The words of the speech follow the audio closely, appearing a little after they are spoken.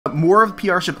More of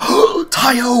PR ship.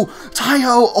 Taihou!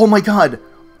 Taihou! Oh my god!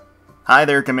 Hi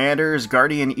there, Commanders.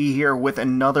 GuardianE here with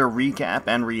another recap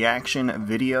and reaction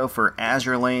video for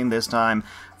Azur Lane, this time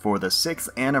for the 6th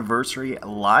anniversary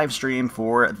live stream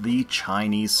for the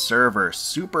Chinese server.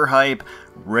 Super hype,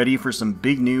 ready for some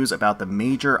big news about the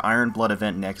major Iron Blood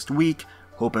event next week,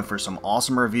 hoping for some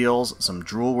awesome reveals, some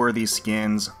drool-worthy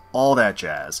skins, all that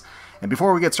jazz. And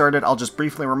before we get started, I'll just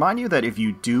briefly remind you that if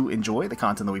you do enjoy the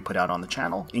content that we put out on the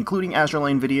channel, including Azur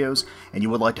Lane videos, and you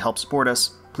would like to help support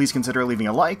us, please consider leaving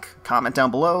a like, comment down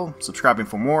below, subscribing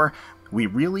for more. We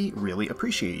really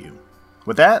appreciate you.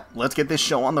 With that, let's get this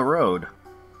show on the road.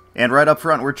 And right up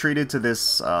front, we're treated to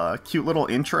this cute little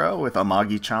intro with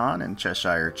Amagi-chan and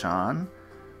Cheshire-chan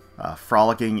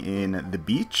frolicking in the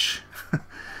beach.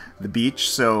 The beach,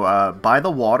 so by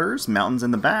the waters, mountains in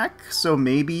the back, so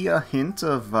maybe a hint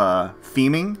of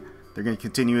theming. They're going to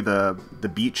continue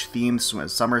the beach theme,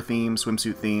 summer theme,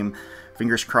 swimsuit theme.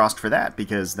 Fingers crossed for that,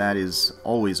 because that is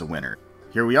always a winner.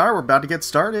 Here we are, we're about to get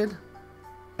started.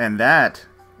 And that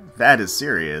is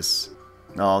Sirius.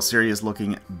 Oh, Sirius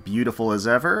looking beautiful as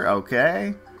ever,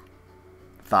 okay.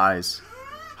 Thighs.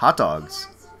 Hot dogs.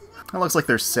 It looks like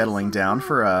they're settling down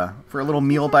for a little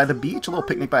meal by the beach, a little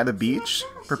picnic by the beach,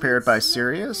 prepared by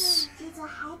Sirius.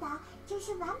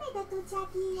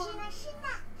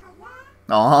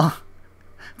 Aw,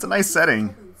 it's a nice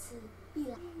setting.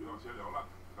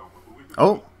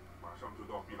 Oh,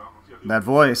 that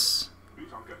voice.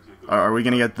 Are we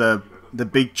gonna get the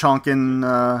big chonkin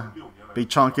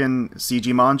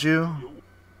CG Manjuu?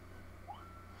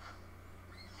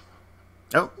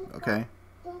 Oh, okay.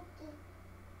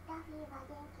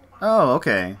 Oh,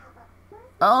 okay.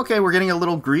 Oh, okay, we're getting a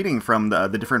little greeting from the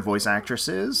different voice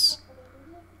actresses.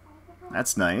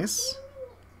 That's nice.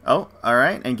 Oh,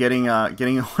 alright, and getting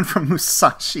one from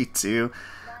Musashi, too.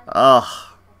 Ugh.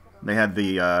 They had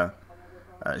the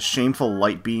shameful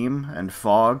light beam and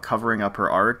fog covering up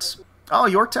her art. Oh,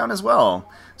 Yorktown as well.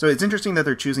 So it's interesting that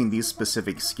they're choosing these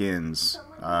specific skins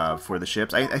for the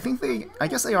ships. I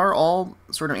guess they are all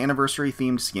sort of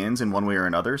anniversary-themed skins in one way or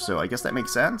another, so I guess that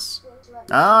makes sense.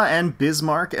 Ah, and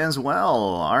Bismarck as well.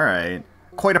 Alright.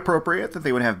 Quite appropriate that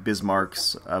they would have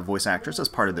Bismarck's voice actress as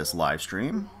part of this live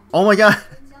stream. Oh my god!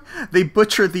 They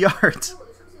butchered the art!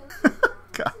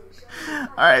 God.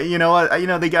 Alright, you know what?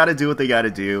 They gotta do what they gotta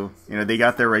do. They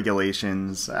got their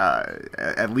regulations.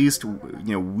 At least,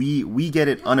 we get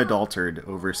it unadulterated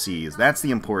overseas. That's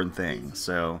the important thing,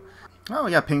 so... Oh,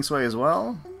 we got Pink Sway as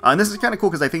well. And this is kind of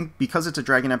cool because I think because it's a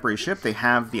Dragon Emperor ship, they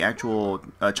have the actual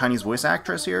Chinese voice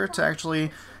actress here to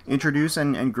actually introduce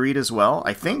and greet as well,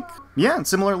 I think. Yeah, and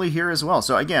similarly here as well.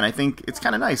 So again, I think it's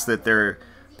kind of nice that they're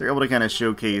able to kind of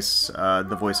showcase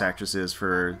the voice actresses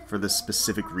for this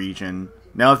specific region.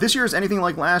 Now, if this year is anything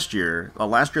like last year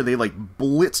they like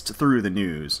blitzed through the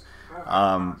news.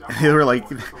 They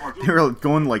were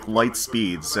going like light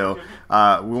speed, so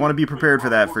we want to be prepared for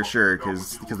that for sure,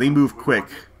 because they move quick.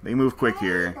 They move quick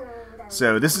here.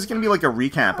 So this is gonna be like a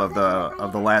recap of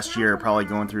the last year, probably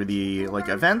going through the like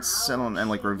events and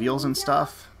like reveals and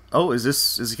stuff. Oh, is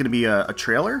this gonna be a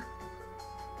trailer?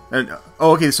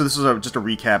 Oh, okay. So this is just a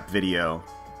recap video,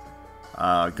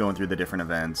 going through the different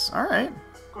events. All right.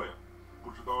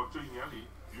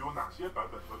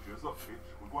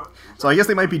 So I guess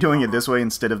they might be doing it this way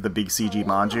instead of the big CG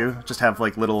Manjuu. Just have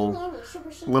like little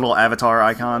avatar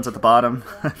icons at the bottom.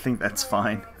 I think that's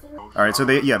fine. Alright, so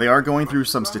they are going through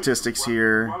some statistics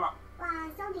here.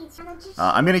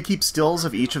 I'm going to keep stills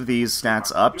of each of these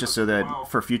stats up just so that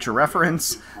for future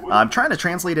reference. I'm trying to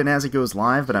translate it as it goes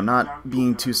live, but I'm not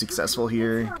being too successful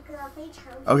here.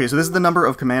 Okay, so this is the number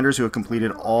of commanders who have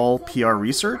completed all PR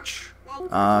research.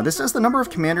 This is the number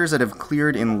of commanders that have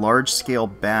cleared in large-scale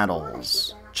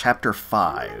battles. Chapter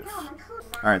 5.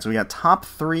 Alright, so we got top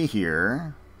 3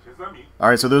 here.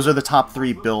 Alright, so those are the top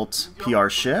 3 built PR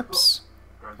ships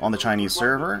on the Chinese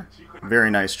server. Very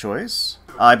nice choice.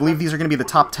 I believe these are going to be the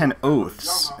top 10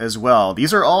 oaths as well.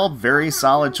 These are all very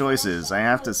solid choices, I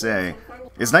have to say.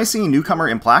 It's nice seeing newcomer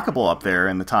Implacable up there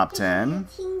in the top 10.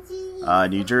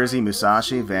 New Jersey,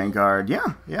 Musashi, Vanguard,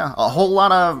 yeah, a whole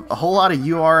lot of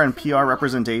UR and PR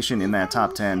representation in that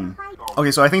top 10.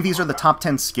 Okay, so I think these are the top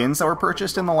 10 skins that were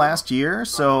purchased in the last year,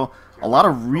 so a lot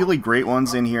of really great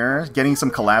ones in here. Getting some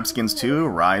collab skins too,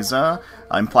 Ryza,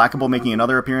 Implacable making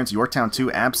another appearance, Yorktown too,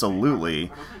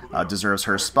 absolutely. Deserves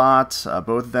her spot.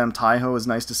 Both of them, Taihou is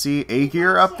nice to see.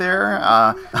 A-Gear up there.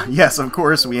 Yes, of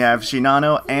course, we have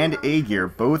Shinano and A-Gear,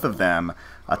 both of them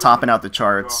topping out the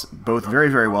charts. Both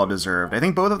very well deserved. I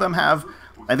think both of them have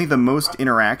I think the most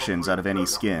interactions out of any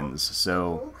skins,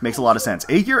 so makes a lot of sense.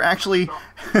 A-Gear actually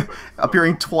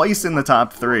appearing twice in the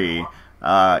top 3.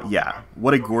 Yeah,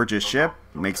 what a gorgeous ship.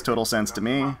 Makes total sense to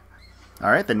me.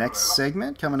 Alright, the next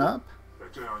segment coming up.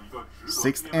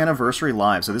 6th Anniversary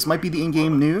Live. So this might be the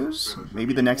in-game news.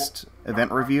 Maybe the next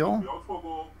event reveal.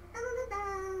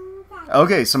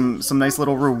 Okay, some nice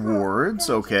little rewards.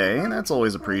 Okay, that's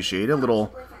always appreciated.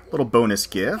 Little bonus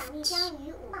gifts.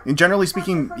 And generally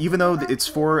speaking, even though it's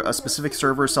for a specific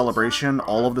server celebration,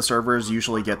 all of the servers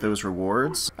usually get those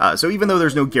rewards. So even though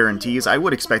there's no guarantees, I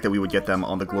would expect that we would get them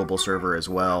on the global server as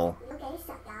well.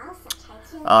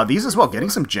 These as well, getting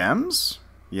some gems?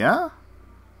 Yeah?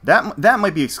 That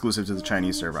might be exclusive to the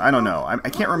Chinese server. I don't know. I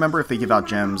can't remember if they give out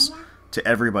gems to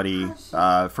everybody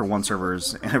for one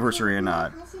server's anniversary or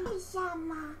not.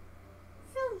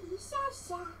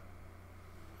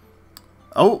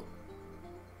 Oh!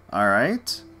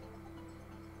 Alright.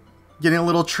 Getting a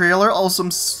little trailer. Oh, some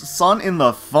sun in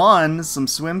the fun. Some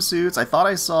swimsuits. I thought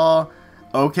I saw...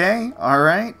 Okay,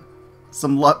 alright.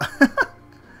 Some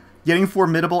Getting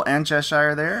Formidable and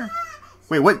Cheshire there.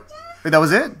 Wait, what? Wait, that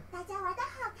was it?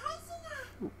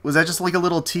 Was that just like a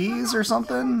little tease or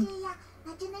something?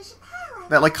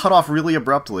 That like cut off really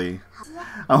abruptly.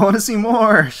 I want to see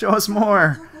more. Show us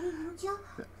more.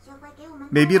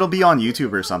 Maybe it'll be on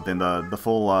YouTube or something. The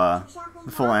full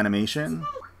animation.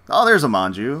 Oh, there's a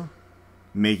Manjuu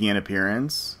making an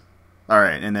appearance. All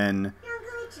right, and then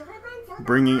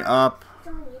bringing up.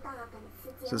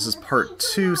 So this is part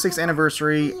 2, 6th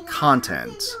anniversary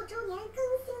content.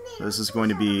 So this is going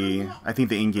to be, I think,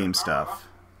 the in-game stuff.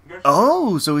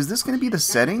 Oh, so is this going to be the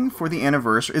setting for the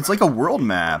anniversary? It's like a world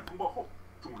map.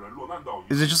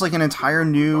 Is it just like an entire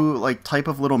new like type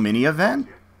of little mini event?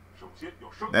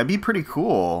 That'd be pretty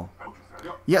cool.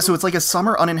 Yeah, so it's like a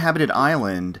summer uninhabited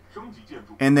island.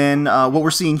 And then what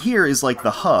we're seeing here is like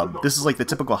the hub. This is like the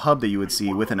typical hub that you would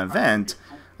see with an event.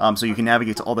 So you can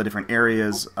navigate to all the different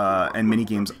areas and mini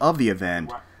games of the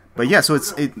event. But yeah, so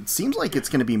it seems like it's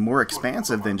going to be more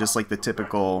expansive than just like the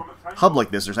typical hub like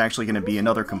this. There's actually going to be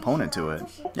another component to it.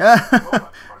 Yeah,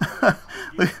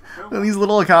 look at these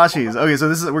little Akashis. Okay,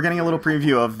 so we're getting a little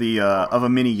preview of the of a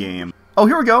mini game. Oh,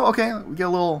 here we go. Okay, we get a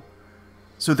little.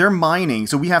 So they're mining.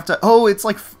 So we have to. Oh, it's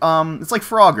like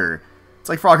Frogger. It's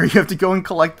like Frogger. You have to go and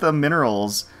collect the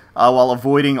minerals while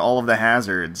avoiding all of the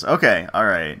hazards. Okay, all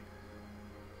right.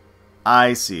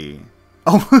 I see.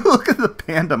 Oh, look at the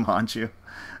panda Manjuu.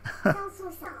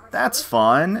 That's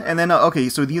fun. And then okay,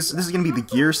 so this is gonna be the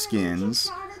gear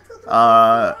skins.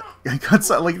 Like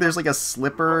there's like a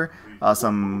slipper,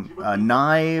 some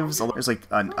knives. There's like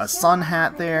a sun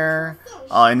hat there,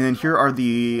 and then here are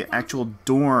the actual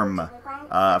dorm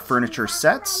furniture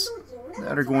sets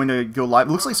that are going to go live.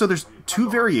 It looks like so. There's 2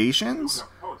 variations.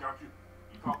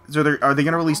 So are they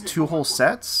gonna release 2 whole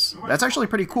sets? That's actually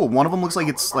pretty cool. One of them looks like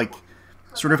it's like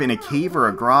sort of in a cave or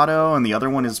a grotto, and the other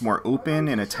one is more open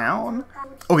in a town.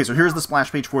 Okay, so here's the splash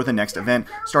page for the next event,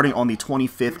 starting on the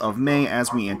 25th of May,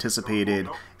 as we anticipated,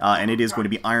 and it is going to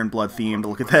be Iron Blood themed.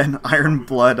 Look at that Iron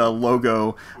Blood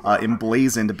logo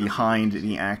emblazoned behind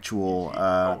the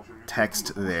actual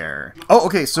text there. Oh,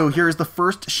 okay, so here's the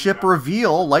first ship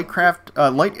reveal, light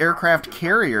aircraft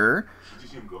carrier.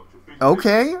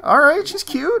 Okay, alright, she's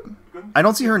cute. I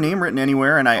don't see her name written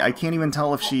anywhere, and I can't even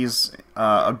tell if she's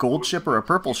a gold ship or a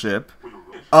purple ship.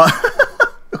 Oh,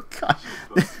 God.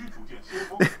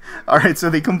 Alright, so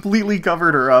they completely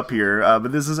covered her up here,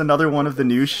 but this is another one of the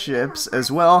new ships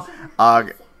as well.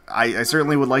 I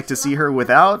certainly would like to see her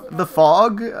without the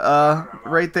fog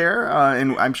right there,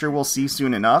 and I'm sure we'll see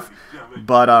soon enough.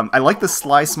 But I like the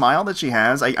sly smile that she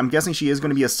has. I'm guessing she is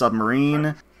going to be a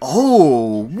submarine.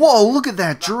 Oh, whoa, look at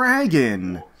that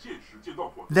dragon!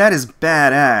 That is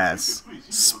badass.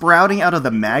 Sprouting out of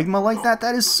the magma like that,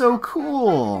 that is so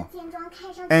cool.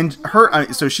 And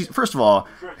her, so she, first of all,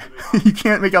 you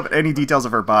can't make up any details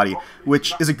of her body,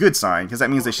 which is a good sign, because that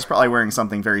means that she's probably wearing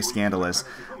something very scandalous.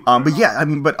 But yeah, I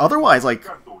mean, but otherwise, like,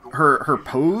 her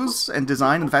pose and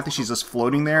design, and the fact that she's just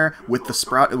floating there with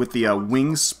the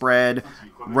wings spread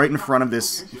right in front of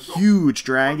this huge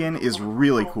dragon is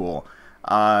really cool.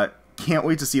 Can't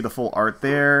wait to see the full art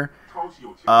there.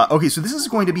 Okay, so this is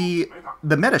going to be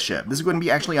the meta ship. This is going to be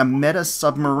actually a meta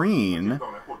submarine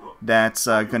that's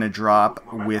going to drop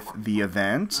with the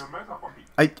event.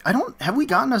 Have we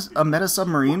gotten a meta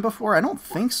submarine before? I don't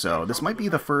think so. This might be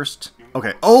the first.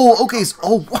 Okay. Oh, okay. So,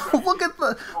 oh, wow,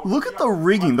 look at the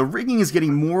rigging. The rigging is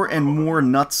getting more and more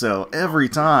nutso every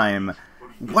time.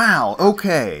 Wow.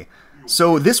 Okay.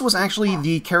 So this was actually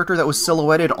the character that was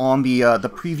silhouetted on the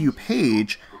preview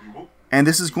page, and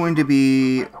this is going to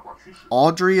be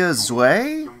Azur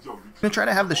Zwei. I'm gonna try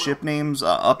to have the ship names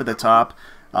up at the top.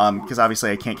 because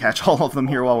obviously I can't catch all of them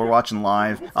here while we're watching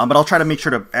live. But I'll try to make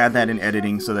sure to add that in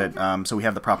editing so that so we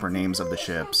have the proper names of the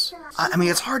ships. I mean,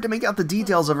 it's hard to make out the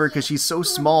details of her because she's so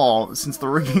small since the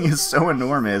rigging is so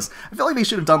enormous. I feel like they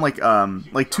should have done like 2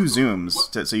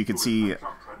 zooms so you could see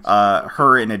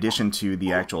her in addition to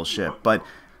the actual ship. But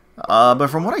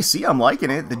from what I see, I'm liking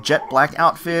it. The jet black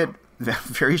outfit, the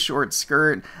very short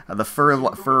skirt, the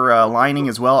fur lining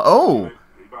as well. Oh,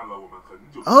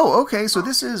 okay. So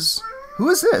this is, who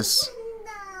is this?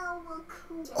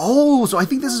 Oh, so I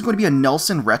think this is going to be a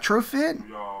Nelson retrofit.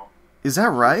 Is that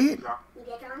right?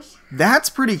 That's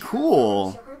pretty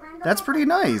cool. That's pretty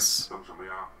nice.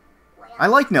 I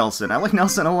like Nelson. I like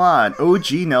Nelson a lot.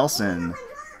 OG Nelson.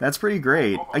 That's pretty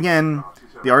great. Again,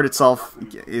 the art itself,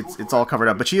 it's all covered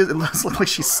up, but it looks like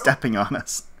she's stepping on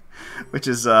us, which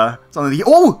is something.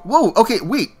 Whoa, okay,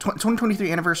 wait, 2023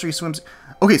 anniversary swimsuit.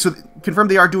 Okay, so confirm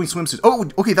they are doing swimsuits. Oh,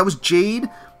 okay, that was Jade.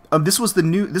 This was the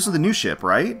new ship,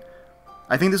 right?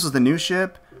 I think this was the new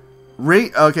ship.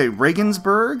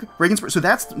 Regensburg. So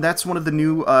that's one of the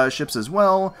new ships as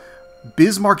well.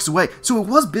 Bismarck Zwei. So it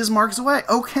was Bismarck Zwei.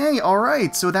 Okay, all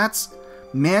right. So that's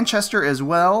Manchester as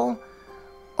well.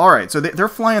 All right. So they're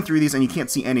flying through these, and you can't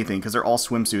see anything because they're all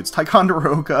swimsuits.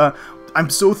 Ticonderoga.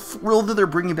 I'm so thrilled that they're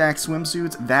bringing back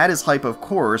swimsuits. That is hype, of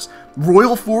course.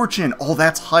 Royal Fortune. Oh,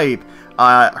 that's hype.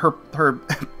 Her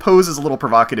pose is a little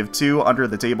provocative too, under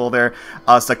the table there.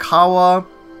 Sakawa.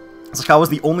 Sakawa's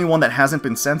the only one that hasn't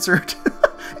been censored.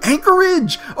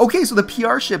 Anchorage! Okay, so the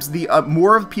PR ships, the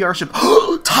more of PR ships.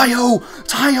 Taihou!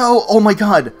 Oh my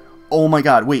god! Oh my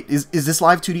god, wait, is this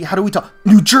live 2D? How do we talk?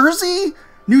 New Jersey?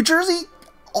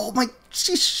 Oh my,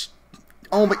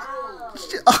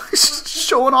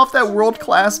 showing off that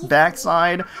world-class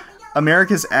backside,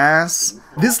 America's ass.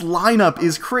 This lineup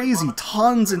is crazy.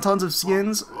 Tons and tons of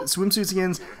skins, swimsuit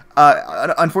skins.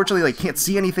 Unfortunately, I can't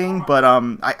see anything, but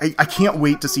I can't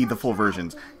wait to see the full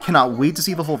versions. Cannot wait to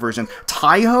see the full version.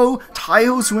 Taihou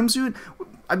swimsuit.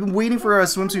 I've been waiting for a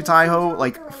swimsuit Taihou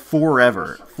like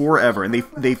forever, and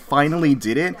they finally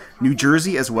did it. New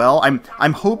Jersey as well.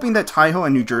 I'm hoping that Taihou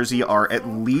and New Jersey are at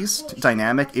least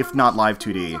dynamic, if not live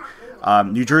 2D.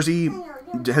 New Jersey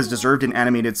has deserved an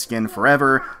animated skin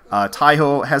forever.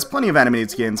 Taihou has plenty of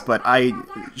animated skins, but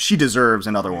she deserves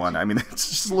another one. I mean, it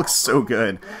just looks so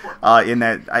good in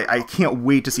that. I can't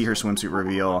wait to see her swimsuit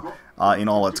reveal in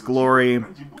all its glory.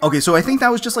 Okay, so I think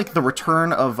that was just like the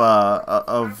return of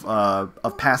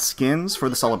past skins for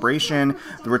the celebration,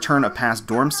 the return of past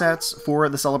dorm sets for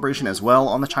the celebration as well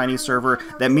on the Chinese server.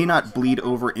 That may not bleed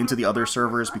over into the other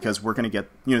servers because we're gonna get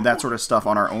that sort of stuff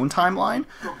on our own timeline.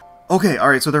 Okay,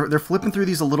 alright, so they're flipping through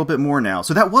these a little bit more now.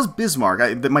 So that was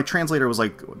Bismarck. My translator was,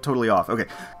 like, totally off. Okay.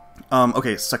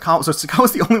 Okay, Sakawa. So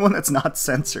Sakawa's the only one that's not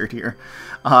censored here.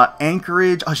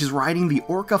 Anchorage. Oh, she's riding the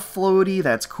Orca floaty.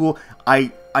 That's cool.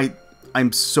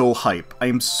 I'm so hype. I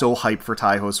am so hyped for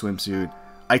Taihou swimsuit.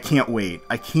 I can't wait.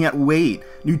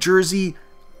 New Jersey,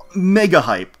 mega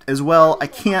hyped as well. I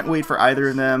can't wait for either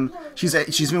of them.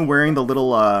 She's been wearing the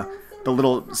little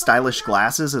stylish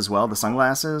glasses as well, the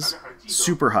sunglasses.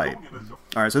 Super hype.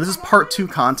 Alright, so this is part 2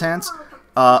 content.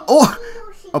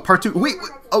 Part 2. Wait,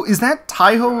 oh, is that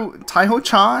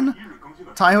Taihou-chan?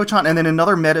 Taihou-chan, and then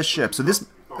another meta ship. So this,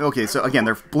 okay, so again,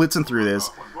 they're blitzing through this.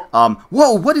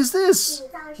 Whoa, what is this?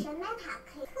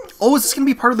 Oh, is this going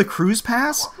to be part of the cruise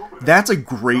pass? That's a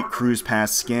great cruise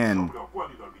pass skin.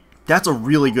 That's a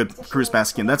really good cruise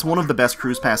pass skin. That's one of the best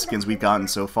cruise pass skins we've gotten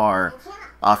so far.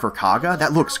 For Kaga,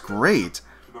 that looks great.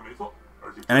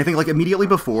 And I think like immediately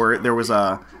before there was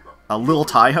a little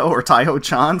Taihou or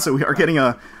Taihou-chan, so we are getting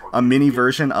a mini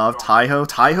version of Taihou.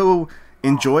 Taihou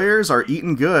enjoyers are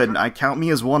eating good. I count me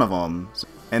as one of them.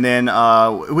 And then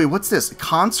wait, what's this?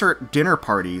 Concert dinner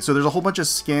party. So there's a whole bunch of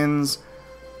skins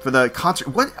for the concert.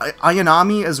 What?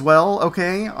 Ayanami as well.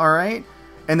 Okay, all right.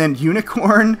 And then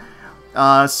unicorn.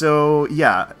 So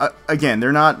yeah, again,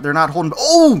 they're not holding.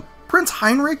 Oh, Prince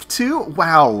Heinrich too.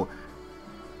 Wow.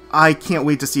 I can't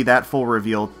wait to see that full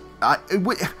reveal.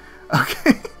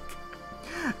 Okay.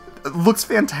 Looks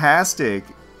fantastic.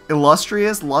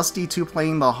 Illustrious, Lusty 2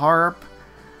 playing the harp.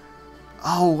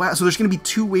 Oh, wow. So there's going to be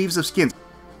 2 waves of skins.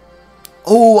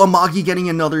 Oh, Amagi getting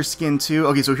another skin too.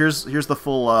 Okay, so here's the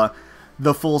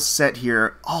full set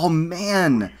here. Oh,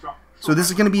 man. So this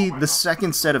is going to be the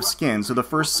second set of skins. So the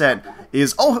first set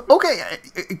is... Oh, okay.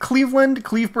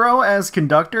 Cleavebro as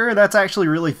conductor. That's actually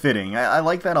really fitting. I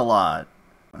like that a lot.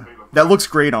 That looks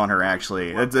great on her,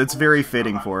 actually. It's very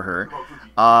fitting for her.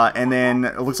 And then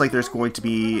it looks like there's going to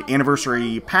be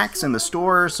anniversary packs in the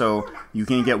store, so you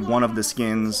can get one of the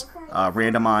skins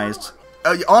randomized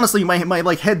Honestly, my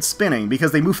like head's spinning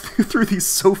because they move through these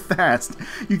so fast.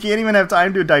 You can't even have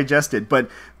time to digest it. But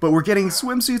we're getting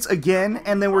swimsuits again,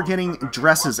 and then we're getting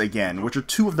dresses again, which are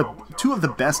two of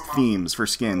the best themes for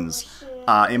skins,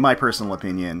 in my personal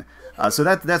opinion. So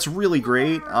that's really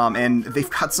great, and they've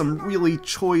got some really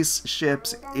choice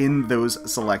ships in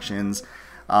those selections,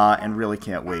 and really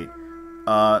can't wait.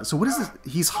 So what is this?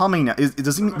 He's humming now. Does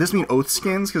this mean oath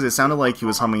skins? Because it sounded like he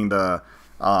was humming the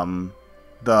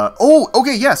oh,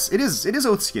 okay, yes, it is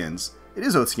oath skins. It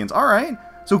is oath skins. All right.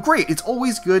 So great. It's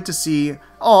always good to see.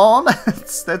 Oh,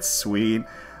 that's sweet.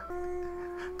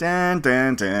 Dun,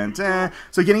 dun, dun, dun.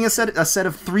 So getting a set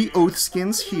of 3 oath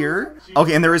skins here.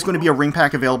 Okay, and there is going to be a ring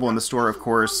pack available in the store, of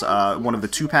course. One of the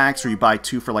 2 packs where you buy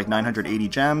 2 for like 980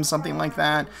 gems, something like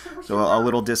that. So a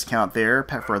little discount there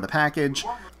for the package.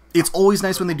 It's always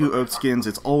nice when they do oath skins.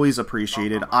 It's always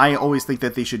appreciated. I always think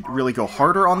that they should really go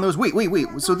harder on those. Wait.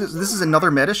 So this is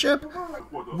another meta ship?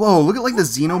 Whoa, look at like the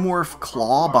xenomorph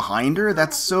claw behind her.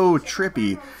 That's so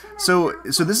trippy. So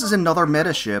this is another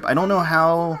meta ship. I don't know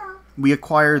how we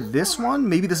acquired this one.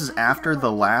 Maybe this is after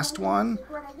the last one,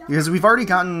 because we've already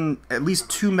gotten at least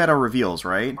 2 meta reveals,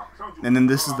 right? And then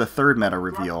this is the 3rd meta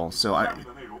reveal. So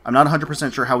I'm not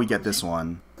 100% sure how we get this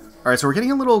one. All right, so we're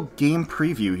getting a little game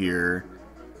preview here.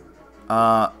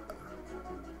 I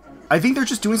think they're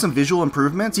just doing some visual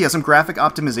improvements. Yeah, some graphic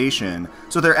optimization.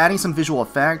 So they're adding some visual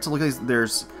effects. Look at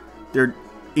these, they're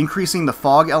increasing the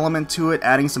fog element to it,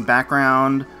 adding some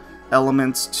background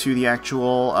elements to the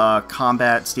actual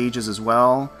combat stages as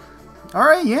well. All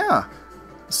right, yeah,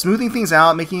 smoothing things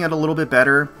out, making it a little bit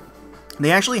better.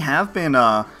 They actually have been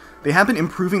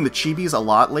improving the chibis a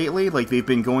lot lately. Like they've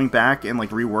been going back and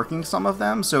like reworking some of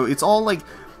them. So it's all like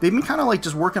they've been kind of like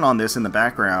just working on this in the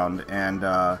background, and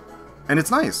it's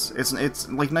nice. It's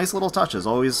like nice little touches.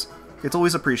 It's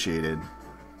always appreciated.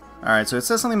 All right, so it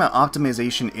says something about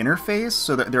optimization interface.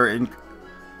 So that they're in.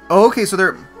 Oh, okay, so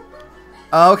they're.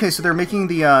 Okay, so they're making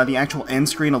the actual end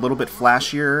screen a little bit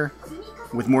flashier,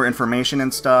 with more information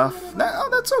and stuff.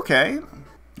 That's okay.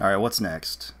 All right, what's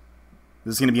next?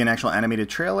 This is going to be an actual animated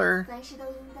trailer.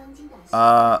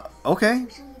 Okay.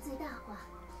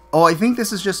 Oh, I think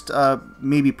this is just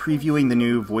maybe previewing the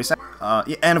new voice,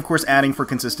 and of course adding for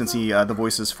consistency the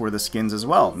voices for the skins as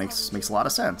well. Makes a lot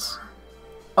of sense.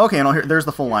 Okay, and there's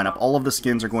the full lineup. All of the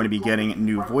skins are going to be getting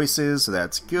new voices, so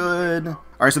that's good.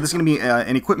 Alright, so this is going to be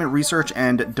an equipment research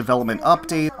and development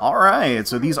update. Alright,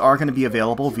 so these are going to be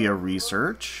available via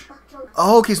research.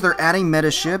 Oh, okay, so they're adding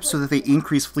meta ships so that they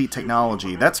increase fleet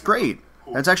technology. That's great.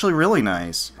 That's actually really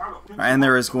nice. And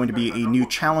there is going to be a new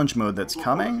challenge mode that's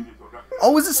coming.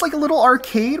 Oh, is this like a little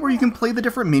arcade where you can play the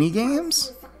different mini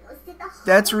games?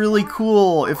 That's really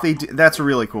cool. If they do, that's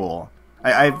really cool.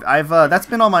 I've that's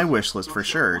been on my wish list for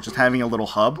sure. Just having a little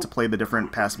hub to play the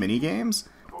different past mini games.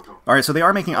 All right, so they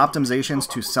are making optimizations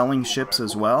to selling ships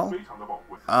as well.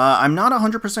 I'm not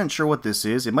 100% sure what this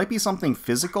is. It might be something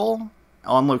physical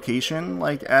on location,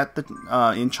 like at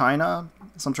the in China,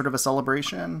 some sort of a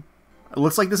celebration. It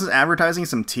looks like this is advertising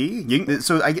some tea.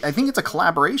 So I think it's a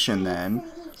collaboration then.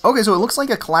 Okay, so it looks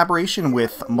like a collaboration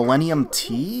with Millennium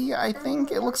Tea, I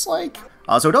think it looks like.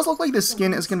 So it does look like this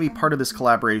skin is going to be part of this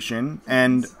collaboration,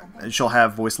 and she'll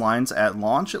have voice lines at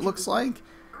launch, it looks like.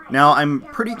 Now, I'm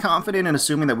pretty confident in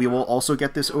assuming that we will also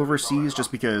get this overseas,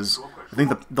 just because I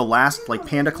think the last like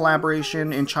Panda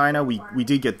collaboration in China, we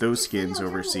did get those skins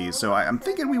overseas. So I'm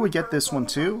thinking we would get this one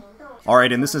too.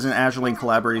 Alright, and this is an Azur Lane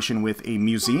collaboration with a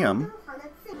museum.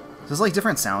 This is like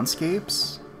different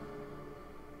soundscapes.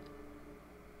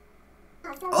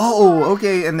 Oh,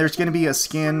 okay, and there's going to be a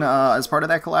skin as part of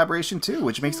that collaboration too,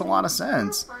 which makes a lot of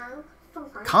sense.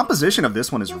 Composition of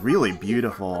this one is really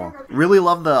beautiful. Really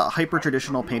love the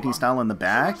hyper-traditional painting style in the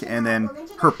back, and then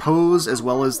her pose as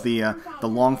well as the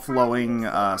long flowing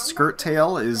skirt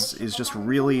tail is just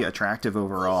really attractive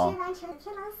overall.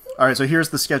 Alright, so here's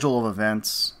the schedule of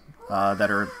events that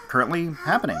are currently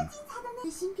happening.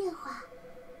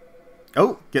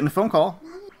 Oh, getting a phone call.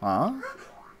 Huh?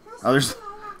 Oh,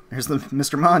 there's the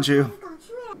Mr. Manjuu.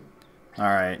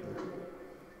 Alright.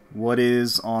 What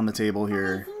is on the table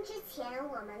here?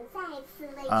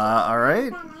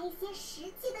 Alright.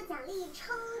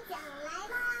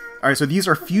 Alright, so these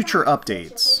are future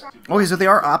updates. Okay, so they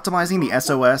are optimizing the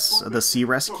SOS, the sea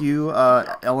rescue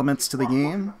elements to the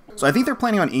game. So I think they're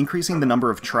planning on increasing the number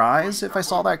of tries, if I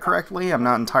saw that correctly. I'm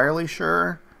not entirely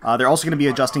sure. They're also going to be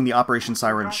adjusting the Operation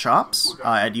Siren shops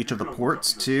at each of the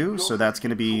ports too, so that's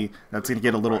going to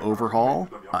get a little overhaul.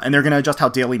 And they're going to adjust how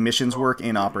daily missions work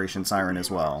in Operation Siren as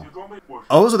well.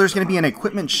 Oh, so there's going to be an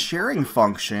equipment sharing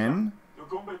function.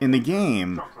 in the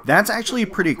game. That's actually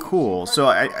pretty cool. So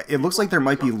it looks like there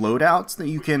might be loadouts that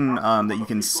you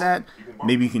can set.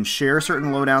 Maybe you can share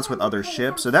certain loadouts with other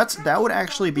ships. So that would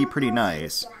actually be pretty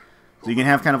nice. So you can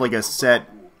have kind of like a set,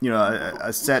 you know,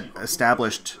 a set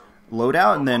established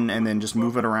loadout, and then just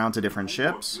move it around to different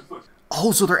ships.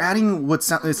 Oh, so they're adding it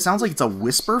sounds like it's a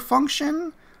whisper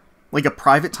function, like a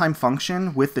private time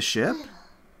function with the ship.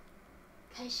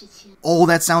 Oh,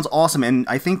 that sounds awesome. And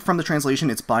I think from the translation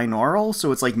it's binaural,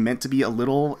 so it's like meant to be a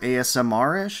little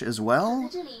ASMR-ish as well.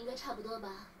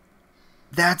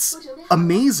 That's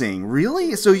amazing.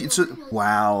 Really? So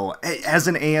wow. As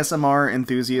an ASMR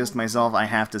enthusiast myself, I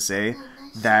have to say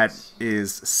that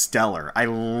is stellar. I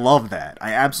love that.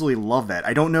 I absolutely love that.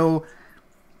 I don't know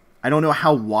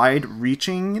how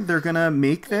wide-reaching they're gonna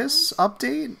make this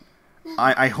update.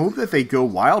 I hope that they go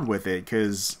wild with it,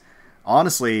 because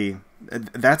honestly,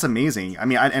 that's amazing. I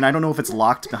mean, I don't know if it's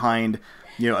locked behind,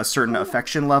 you know, a certain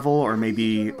affection level, or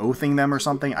maybe oathing them or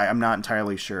something. I'm not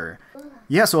entirely sure.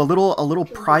 Yeah, so a little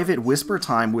private whisper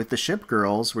time with the ship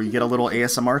girls, where you get a little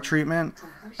ASMR treatment.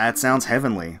 That sounds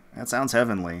heavenly. That sounds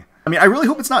heavenly. I mean, I really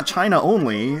hope it's not China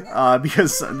only,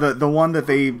 because the one that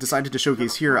they decided to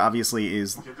showcase here, obviously,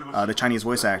 is the Chinese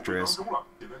voice actress.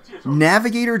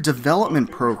 Navigator Development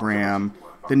Program.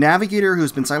 The Navigator,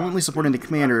 who's been silently supporting the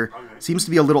Commander, seems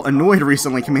to be a little annoyed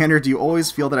recently. Commander, do you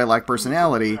always feel that I lack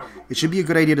personality? It should be a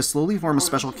good idea to slowly form a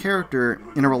special character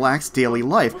in a relaxed daily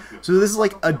life. So this is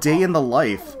like a day in the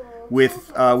life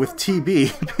with TB.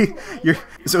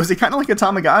 So is it kind of like a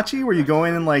Tamagotchi, where you go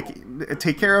in and like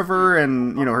take care of her,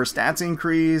 and you know her stats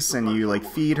increase, and you like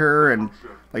feed her and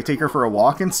like take her for a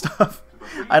walk and stuff?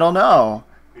 I don't know.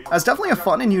 That's definitely a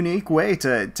fun and unique way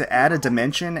to add a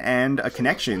dimension and a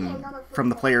connection from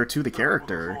the player to the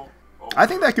character. I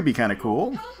think that could be kind of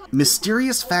cool.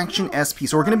 Mysterious Faction SP.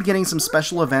 So we're going to be getting some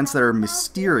special events that are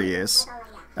mysterious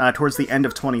towards the end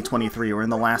of 2023, or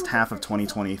in the last half of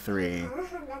 2023.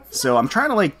 So I'm trying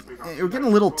to like... We're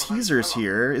getting little teasers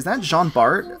here. Is that Jean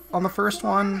Bart on the first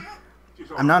one?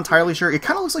 I'm not entirely sure. It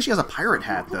kind of looks like she has a pirate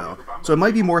hat, though. So it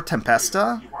might be more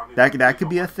Tempesta. That could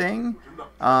be a thing.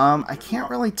 I can't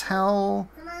really tell.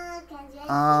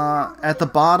 At the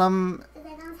bottom,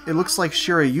 it looks like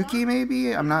Shirayuki,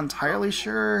 maybe? I'm not entirely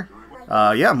sure.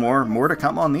 Yeah, more to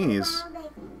come on these.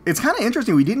 It's kind of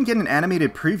interesting. We didn't get an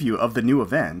animated preview of the new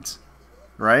event,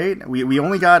 right? We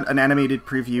only got an animated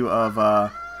preview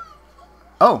of,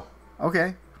 Oh,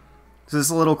 okay. So this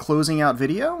is a little closing out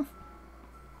video?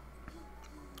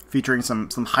 Featuring some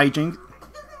hijinks.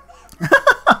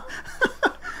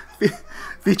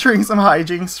 Featuring some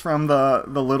hijinks from the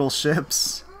little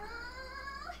ships.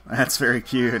 That's very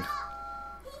cute.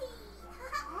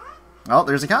 Oh,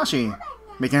 there's Akashi,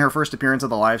 making her first appearance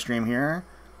of the live stream here.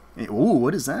 Ooh,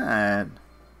 what is that?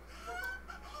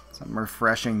 Some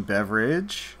refreshing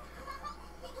beverage.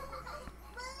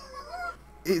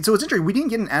 So it's interesting, we didn't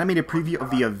get an animated preview of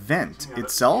the event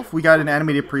itself. We got an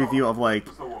animated preview of, like,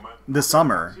 the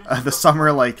summer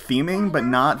like theming, but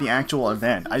not the actual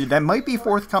event. That might be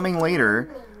forthcoming later,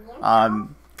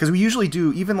 because we usually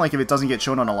do, even like if it doesn't get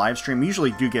shown on a live stream, we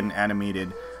usually do get an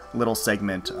animated little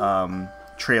segment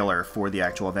trailer for the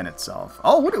actual event itself.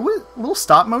 Oh, what little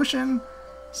stop motion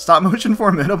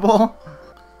Formidable.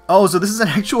 Oh, so this is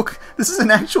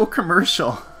an actual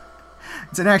commercial.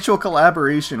 It's an actual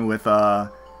collaboration with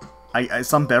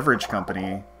some beverage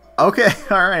company. Okay,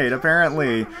 alright,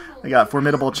 apparently we got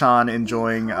Formidable-chan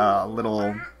enjoying a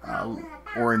little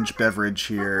orange beverage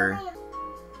here.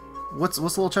 What's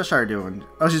little Cheshire doing?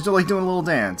 Oh, she's like doing a little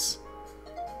dance.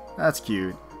 That's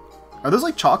cute. Are those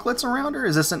like chocolates around her?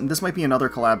 Is this might be another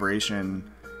collaboration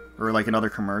or like another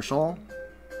commercial?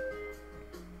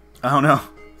 I don't know.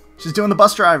 She's doing the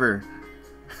bus driver.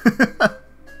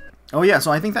 Oh yeah,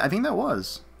 so I think that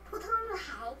was.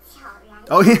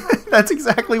 Oh yeah, that's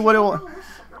exactly what it was.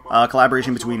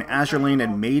 Collaboration between Azur Lane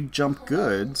and Made Jump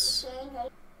Goods.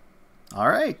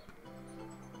 Alright.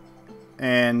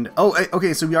 And, oh,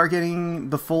 okay, so we are getting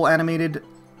the full animated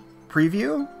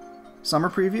preview? Summer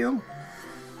preview?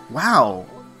 Wow.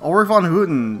 Ulrich von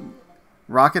Houten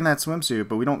rocking that swimsuit,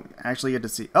 but we don't actually get to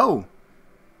see... Oh!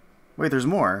 Wait, there's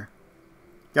more.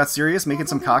 Got Sirius making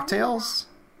some cocktails?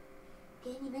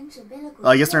 Well,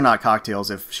 I guess they're not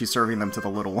cocktails if she's serving them to the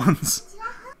little ones.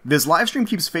 This live stream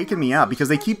keeps faking me out because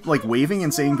they keep like waving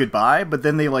and saying goodbye, but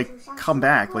then they like come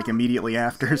back like immediately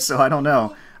after, so I don't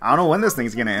know. I don't know when this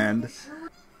thing's gonna end.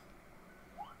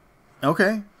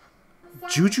 Okay.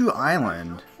 Juju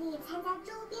Island.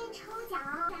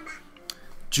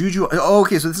 Juju... Oh,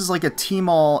 okay, so this is like a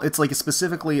Tmall... It's like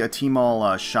specifically a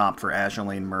Tmall shop for Azur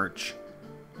Lane merch,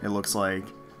 it looks like.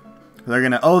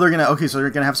 Okay, so they're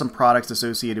gonna have some products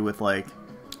associated with, like,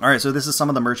 alright, so this is some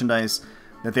of the merchandise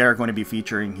that they are going to be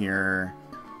featuring here.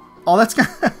 Oh, that's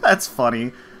that's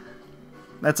funny.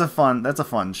 That's a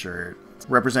fun shirt.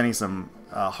 Representing some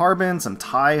Harbin, some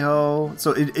Taihou.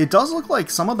 So it does look like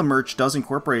some of the merch does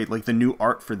incorporate, like, the new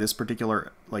art for this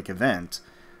particular, like, event.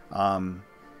 And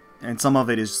some of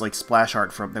it is just, like, splash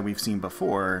art from that we've seen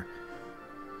before.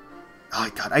 Oh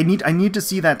god, I need to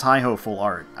see that Taihou full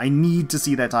art. I need to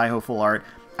see that Taihou full art.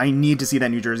 I need to see that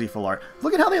New Jersey full art.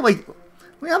 Look at how they, like,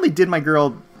 look how they did my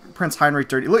girl Prince Heinrich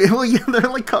dirty. Look, they're,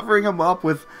 like, covering him up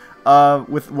with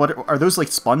what are those, like,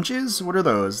 sponges? What are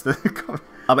those?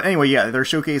 But anyway, yeah, they're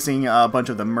showcasing a bunch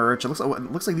of the merch. It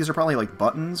looks like these are probably, like,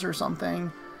 buttons or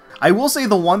something. I will say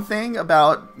the one thing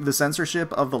about the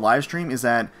censorship of the live stream is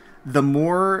that the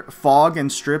more fog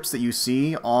and strips that you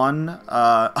see on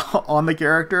on the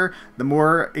character, the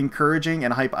more encouraging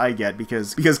and hype I get,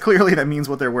 because clearly that means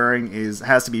what they're wearing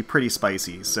has to be pretty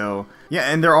spicy. So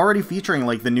yeah, and they're already featuring,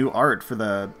 like, the new art for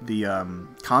the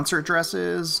concert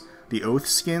dresses, the oath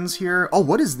skins here. Oh,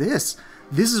 what is this?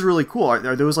 This is really cool.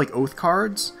 Are those, like, oath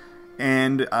cards?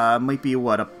 And might be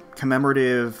what, a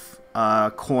commemorative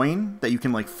coin that you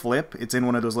can, like, flip. It's in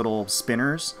one of those little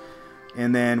spinners.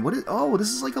 And then what is? Oh, this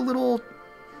is like a little,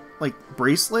 like,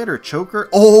 bracelet or choker.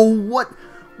 Oh,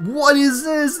 what is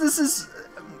this? This is.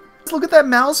 Look at that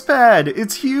mouse pad.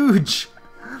 It's huge.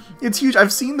 It's huge.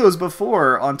 I've seen those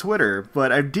before on Twitter,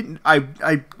 but I didn't.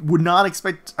 I would not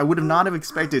expect. I would have not have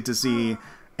expected to see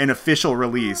an official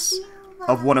release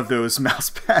of one of those mouse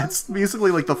pads.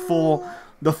 Basically, like the full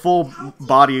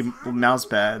body mouse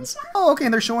pads. Oh, okay.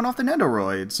 And they're showing off the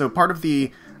Nendoroid. So part of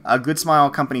the Good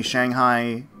Smile Company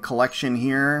Shanghai collection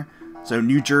here. So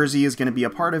New Jersey is going to be a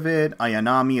part of it.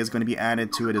 Ayanami is going to be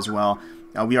added to it as well.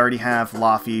 We already have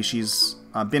Laffy. She's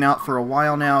been out for a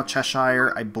while now.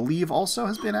 Cheshire, I believe, also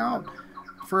has been out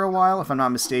for a while, if I'm not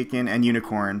mistaken. And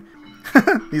Unicorn.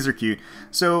 These are cute.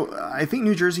 So I think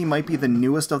New Jersey might be the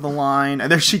newest of the line.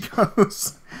 And there she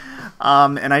goes.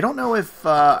 And I don't know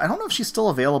if she's still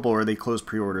available or they closed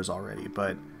pre-orders already.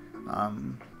 But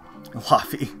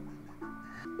Laffy.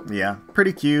 Yeah,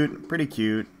 pretty cute, pretty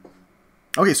cute.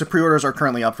 Okay, so pre-orders are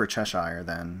currently up for Cheshire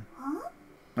then.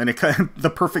 And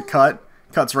the perfect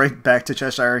cuts right back to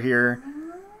Cheshire here.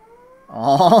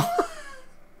 Aww.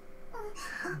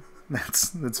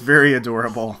 That's very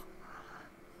adorable.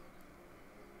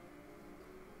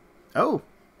 Oh.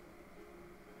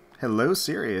 Hello,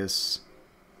 Sirius.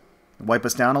 Wipe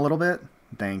us down a little bit.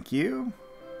 Thank you.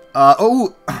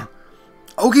 Oh.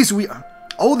 Okay, so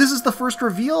oh, this is the first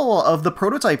reveal of the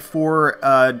prototype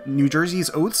for New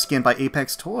Jersey's Oath skin by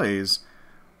Apex Toys.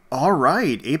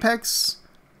 Alright, Apex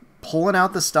pulling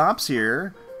out the stops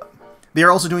here. They are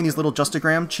also doing these little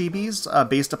Justagram chibis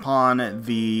based upon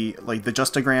the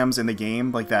Justograms in the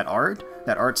game, like that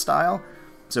art style.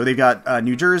 So they've got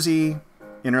New Jersey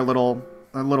in her little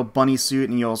bunny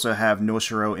suit, and you also have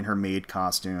Noshiro in her maid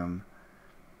costume.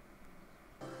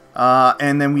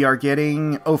 And then we are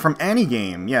getting... Oh, from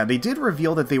Anigame. Yeah, they did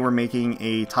reveal that they were making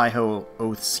a Taihou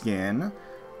Oath skin.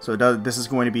 So this is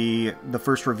going to be the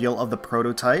first reveal of the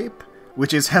prototype,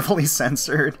 which is heavily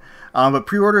censored. But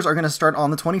pre-orders are going to start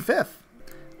on the 25th.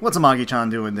 What's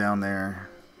Amagi-chan doing down there?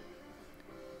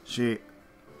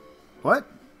 What?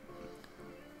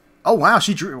 Oh, wow,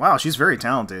 she drew... Wow, she's very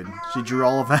talented. She drew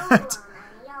all of that.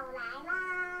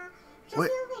 What?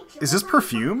 Is this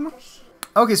perfume?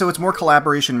 Okay, so it's more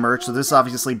collaboration merch, so this is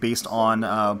obviously based on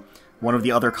one of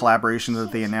the other collaborations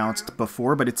that they announced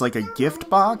before, but it's like a gift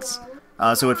box.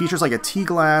 So it features like a tea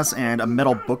glass and a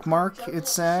metal bookmark, it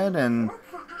said, and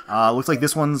looks like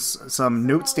this one's some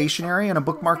note stationery and a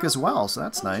bookmark as well, so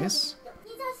that's nice.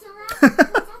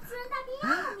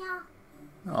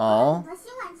 Aww.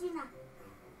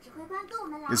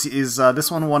 Is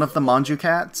this one of the Manjuu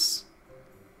cats?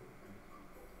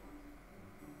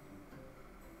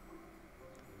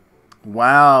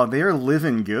 Wow, they are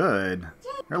living good.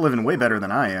 They're living way better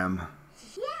than I am.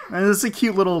 And it's a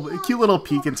cute little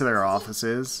peek into their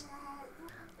offices.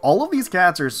 All of these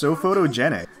cats are so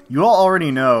photogenic. You all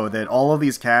already know that all of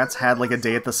these cats had like a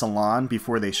day at the salon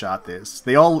before they shot this.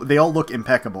 They all look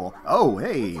impeccable. Oh,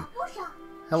 hey.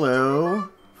 Hello.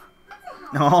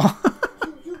 Oh.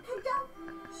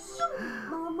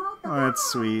 Oh, that's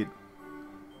sweet.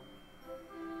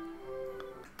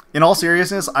 In all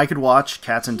seriousness, I could watch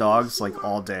cats and dogs like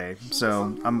all day.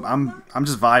 So I'm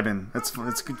just vibing. It's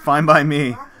fine by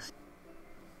me.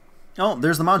 Oh,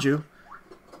 there's the Manjuu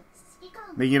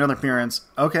making another appearance.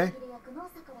 Okay.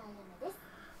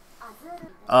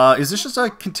 Is this just a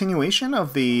continuation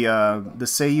of the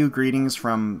Seiyuu Greetings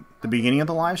from the beginning of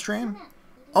the live stream?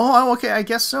 Oh, okay, I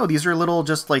guess so. These are little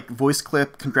just like voice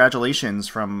clip congratulations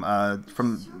from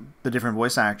the different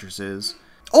voice actresses.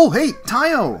 Oh, hey,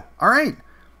 Taihou! All right,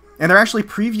 and they're actually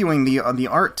previewing the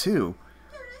art too.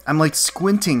 I'm like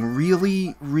squinting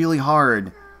really, really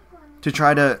hard to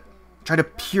try to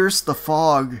pierce the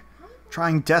fog,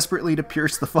 trying desperately to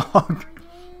pierce the fog.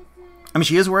 I mean,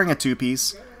 she is wearing a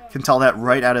two-piece. Can tell that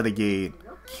right out of the gate.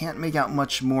 Can't make out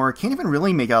much more. Can't even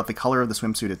really make out the color of the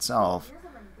swimsuit itself.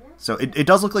 So it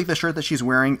does look like the shirt that she's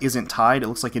wearing isn't tied. It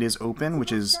looks like it is open,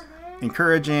 which is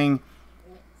encouraging.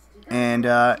 And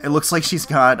it looks like she's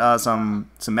got some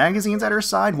magazines at her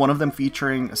side. One of them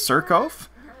featuring Surkoff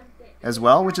as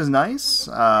well, which is nice.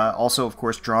 Also, of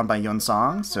course, drawn by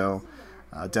Yeonsang, so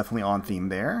definitely on theme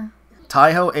there.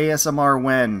 Taihou ASMR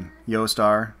when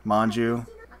Yostar, Manjuu.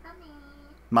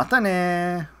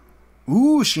 Matane.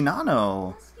 Ooh,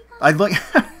 Shinano. I like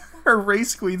her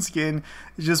race queen skin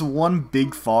is just one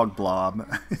big fog blob.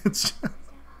 It's just...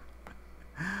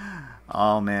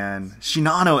 Oh man,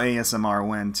 Shinano ASMR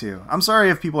when too. I'm sorry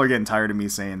if people are getting tired of me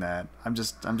saying that. I'm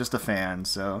just a fan,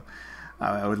 so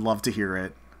I would love to hear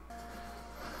it.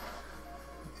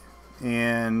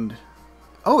 And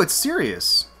oh, it's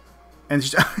serious. And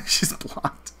she's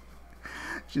blocked.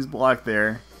 She's blocked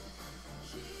there.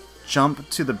 Jump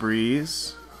to the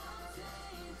breeze.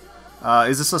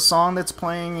 Is this a song that's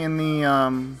playing in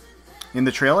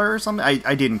the trailer or something?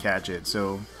 I didn't catch it,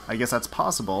 so I guess that's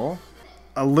possible.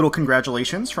 A little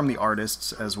congratulations from the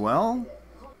artists as well.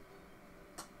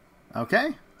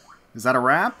 Okay, is that a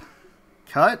wrap?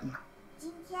 Cut.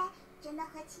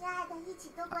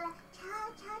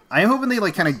 I am hoping they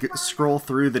like kind of scroll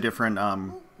through the different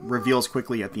reveals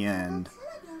quickly at the end.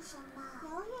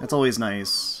 That's always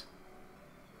nice.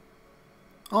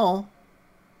 Oh.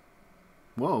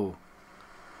 Whoa.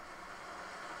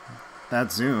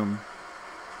 That zoom.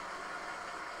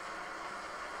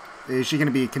 Is she going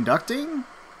to be conducting?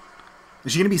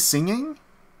 Is she going to be singing?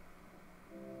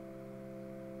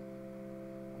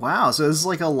 Wow, so this is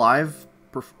like a live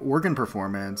organ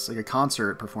performance, like a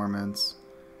concert performance.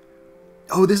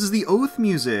 Oh, this is the Oath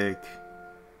music.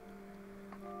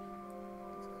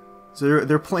 So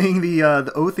they're playing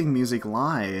the Oathing music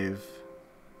live.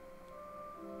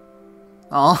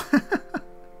 Oh.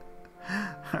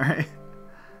 Alright.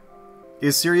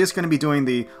 Is Sirius going to be doing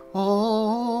the... Oh,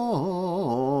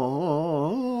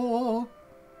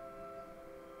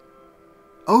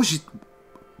 she's...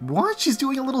 What? She's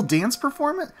doing a little dance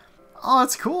performance? Oh,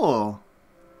 that's cool.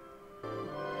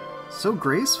 So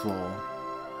graceful.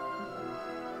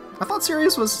 I thought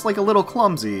Sirius was like a little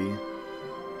clumsy.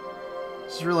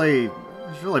 She's really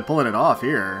pulling it off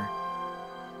here.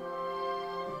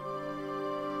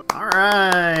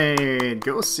 Alright,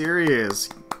 go Sirius.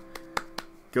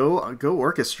 Go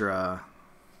orchestra.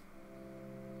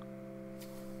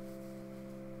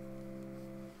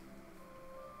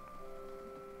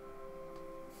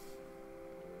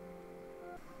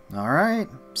 Alright,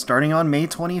 starting on May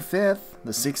 25th,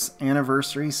 the 6th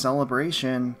anniversary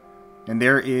celebration, and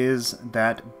there is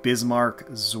that Bismarck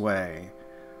Zwei.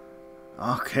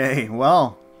 Okay,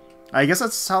 well, I guess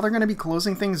that's how they're going to be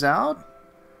closing things out.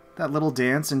 That little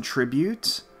dance and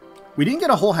tribute. We didn't get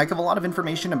a whole heck of a lot of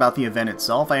information about the event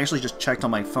itself. I actually just checked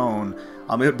on my phone,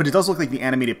 but it does look like the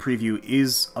animated preview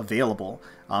is available.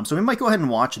 So we might go ahead and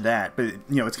watch that. But,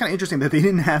 you know, it's kind of interesting that they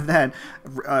didn't have that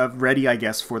ready, I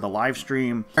guess, for the live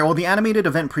stream. All right, well, the animated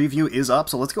event preview is up,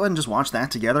 so let's go ahead and just watch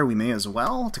that together. We may as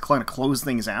well, to kind of close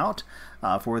things out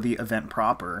for the event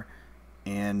proper.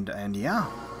 And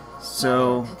yeah.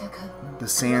 So, the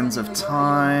Sands of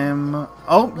Time.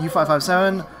 Oh,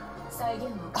 U557.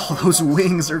 Oh, those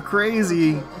wings are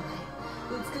crazy.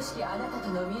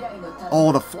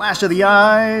 Oh, the flash of the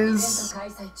eyes.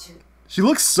 She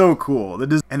looks so cool.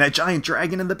 And that giant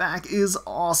dragon in the back is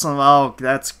awesome. Oh,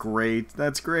 that's great.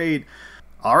 That's great.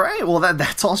 All right, well,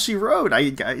 that's all she wrote.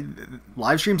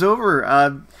 Live stream's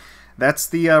over. That's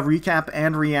the recap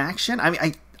and reaction. I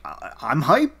mean, I'm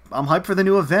hyped. I'm hyped for the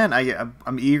new event.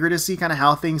 I'm eager to see kind of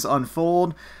how things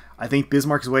unfold. I think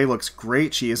Bismarck Zwei looks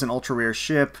great. She is an ultra rare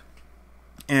ship,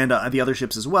 and the other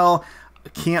ships as well.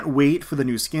 Can't wait for the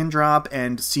new skin drop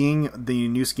and seeing the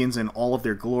new skins in all of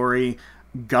their glory.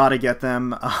 Gotta get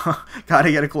them.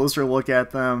 Gotta get a closer look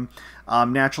at them.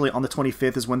 Naturally, on the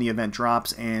 25th is when the event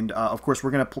drops, and of course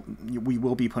we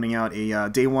will be putting out a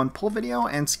day one pull video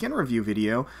and skin review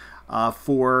video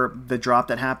for the drop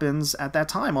that happens at that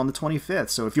time on the 25th.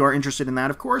 So if you are interested in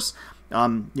that, of course,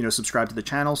 you know, subscribe to the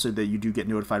channel so that you do get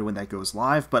notified when that goes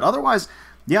live. But otherwise,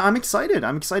 Yeah, I'm excited.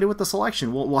 I'm excited with the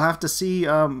selection. We'll have to see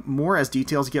more as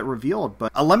details get revealed.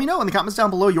 But let me know in the comments down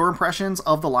below your impressions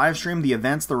of the live stream, the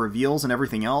events, the reveals, and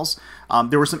everything else.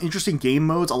 There were some interesting game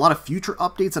modes, a lot of future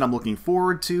updates that I'm looking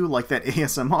forward to, like that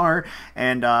ASMR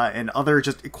and other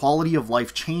just quality of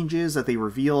life changes that they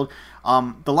revealed.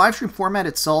 The live stream format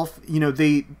itself, you know,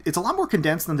 it's a lot more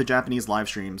condensed than the Japanese live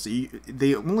streams.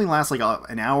 They only last like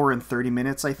an hour and 30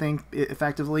 minutes, I think,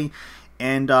 effectively.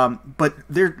 And but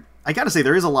I gotta say,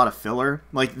 there is a lot of filler.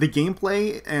 Like, the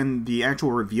gameplay and the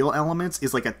actual reveal elements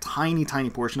is like a tiny,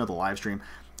 tiny portion of the live stream.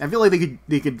 I feel like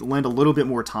they could lend a little bit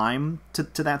more time to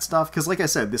that stuff, because like I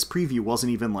said, this preview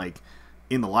wasn't even like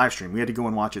in the live stream. We had to go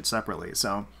and watch it separately.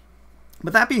 So,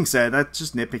 but that being said, that's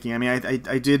just nitpicking. I mean,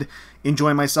 I did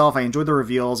enjoy myself. I enjoyed the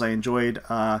reveals. I enjoyed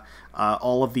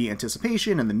all of the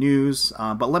anticipation and the news.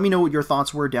 But let me know what your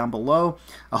thoughts were down below.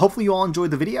 Hopefully you all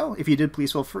enjoyed the video. If you did,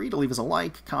 please feel free to leave us a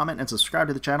like, comment, and subscribe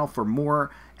to the channel for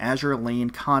more Azur Lane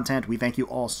content. We thank you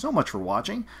all so much for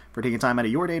watching, for taking time out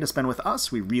of your day to spend with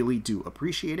us. We really do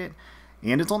appreciate it.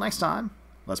 And until next time,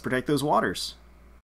 let's protect those waters.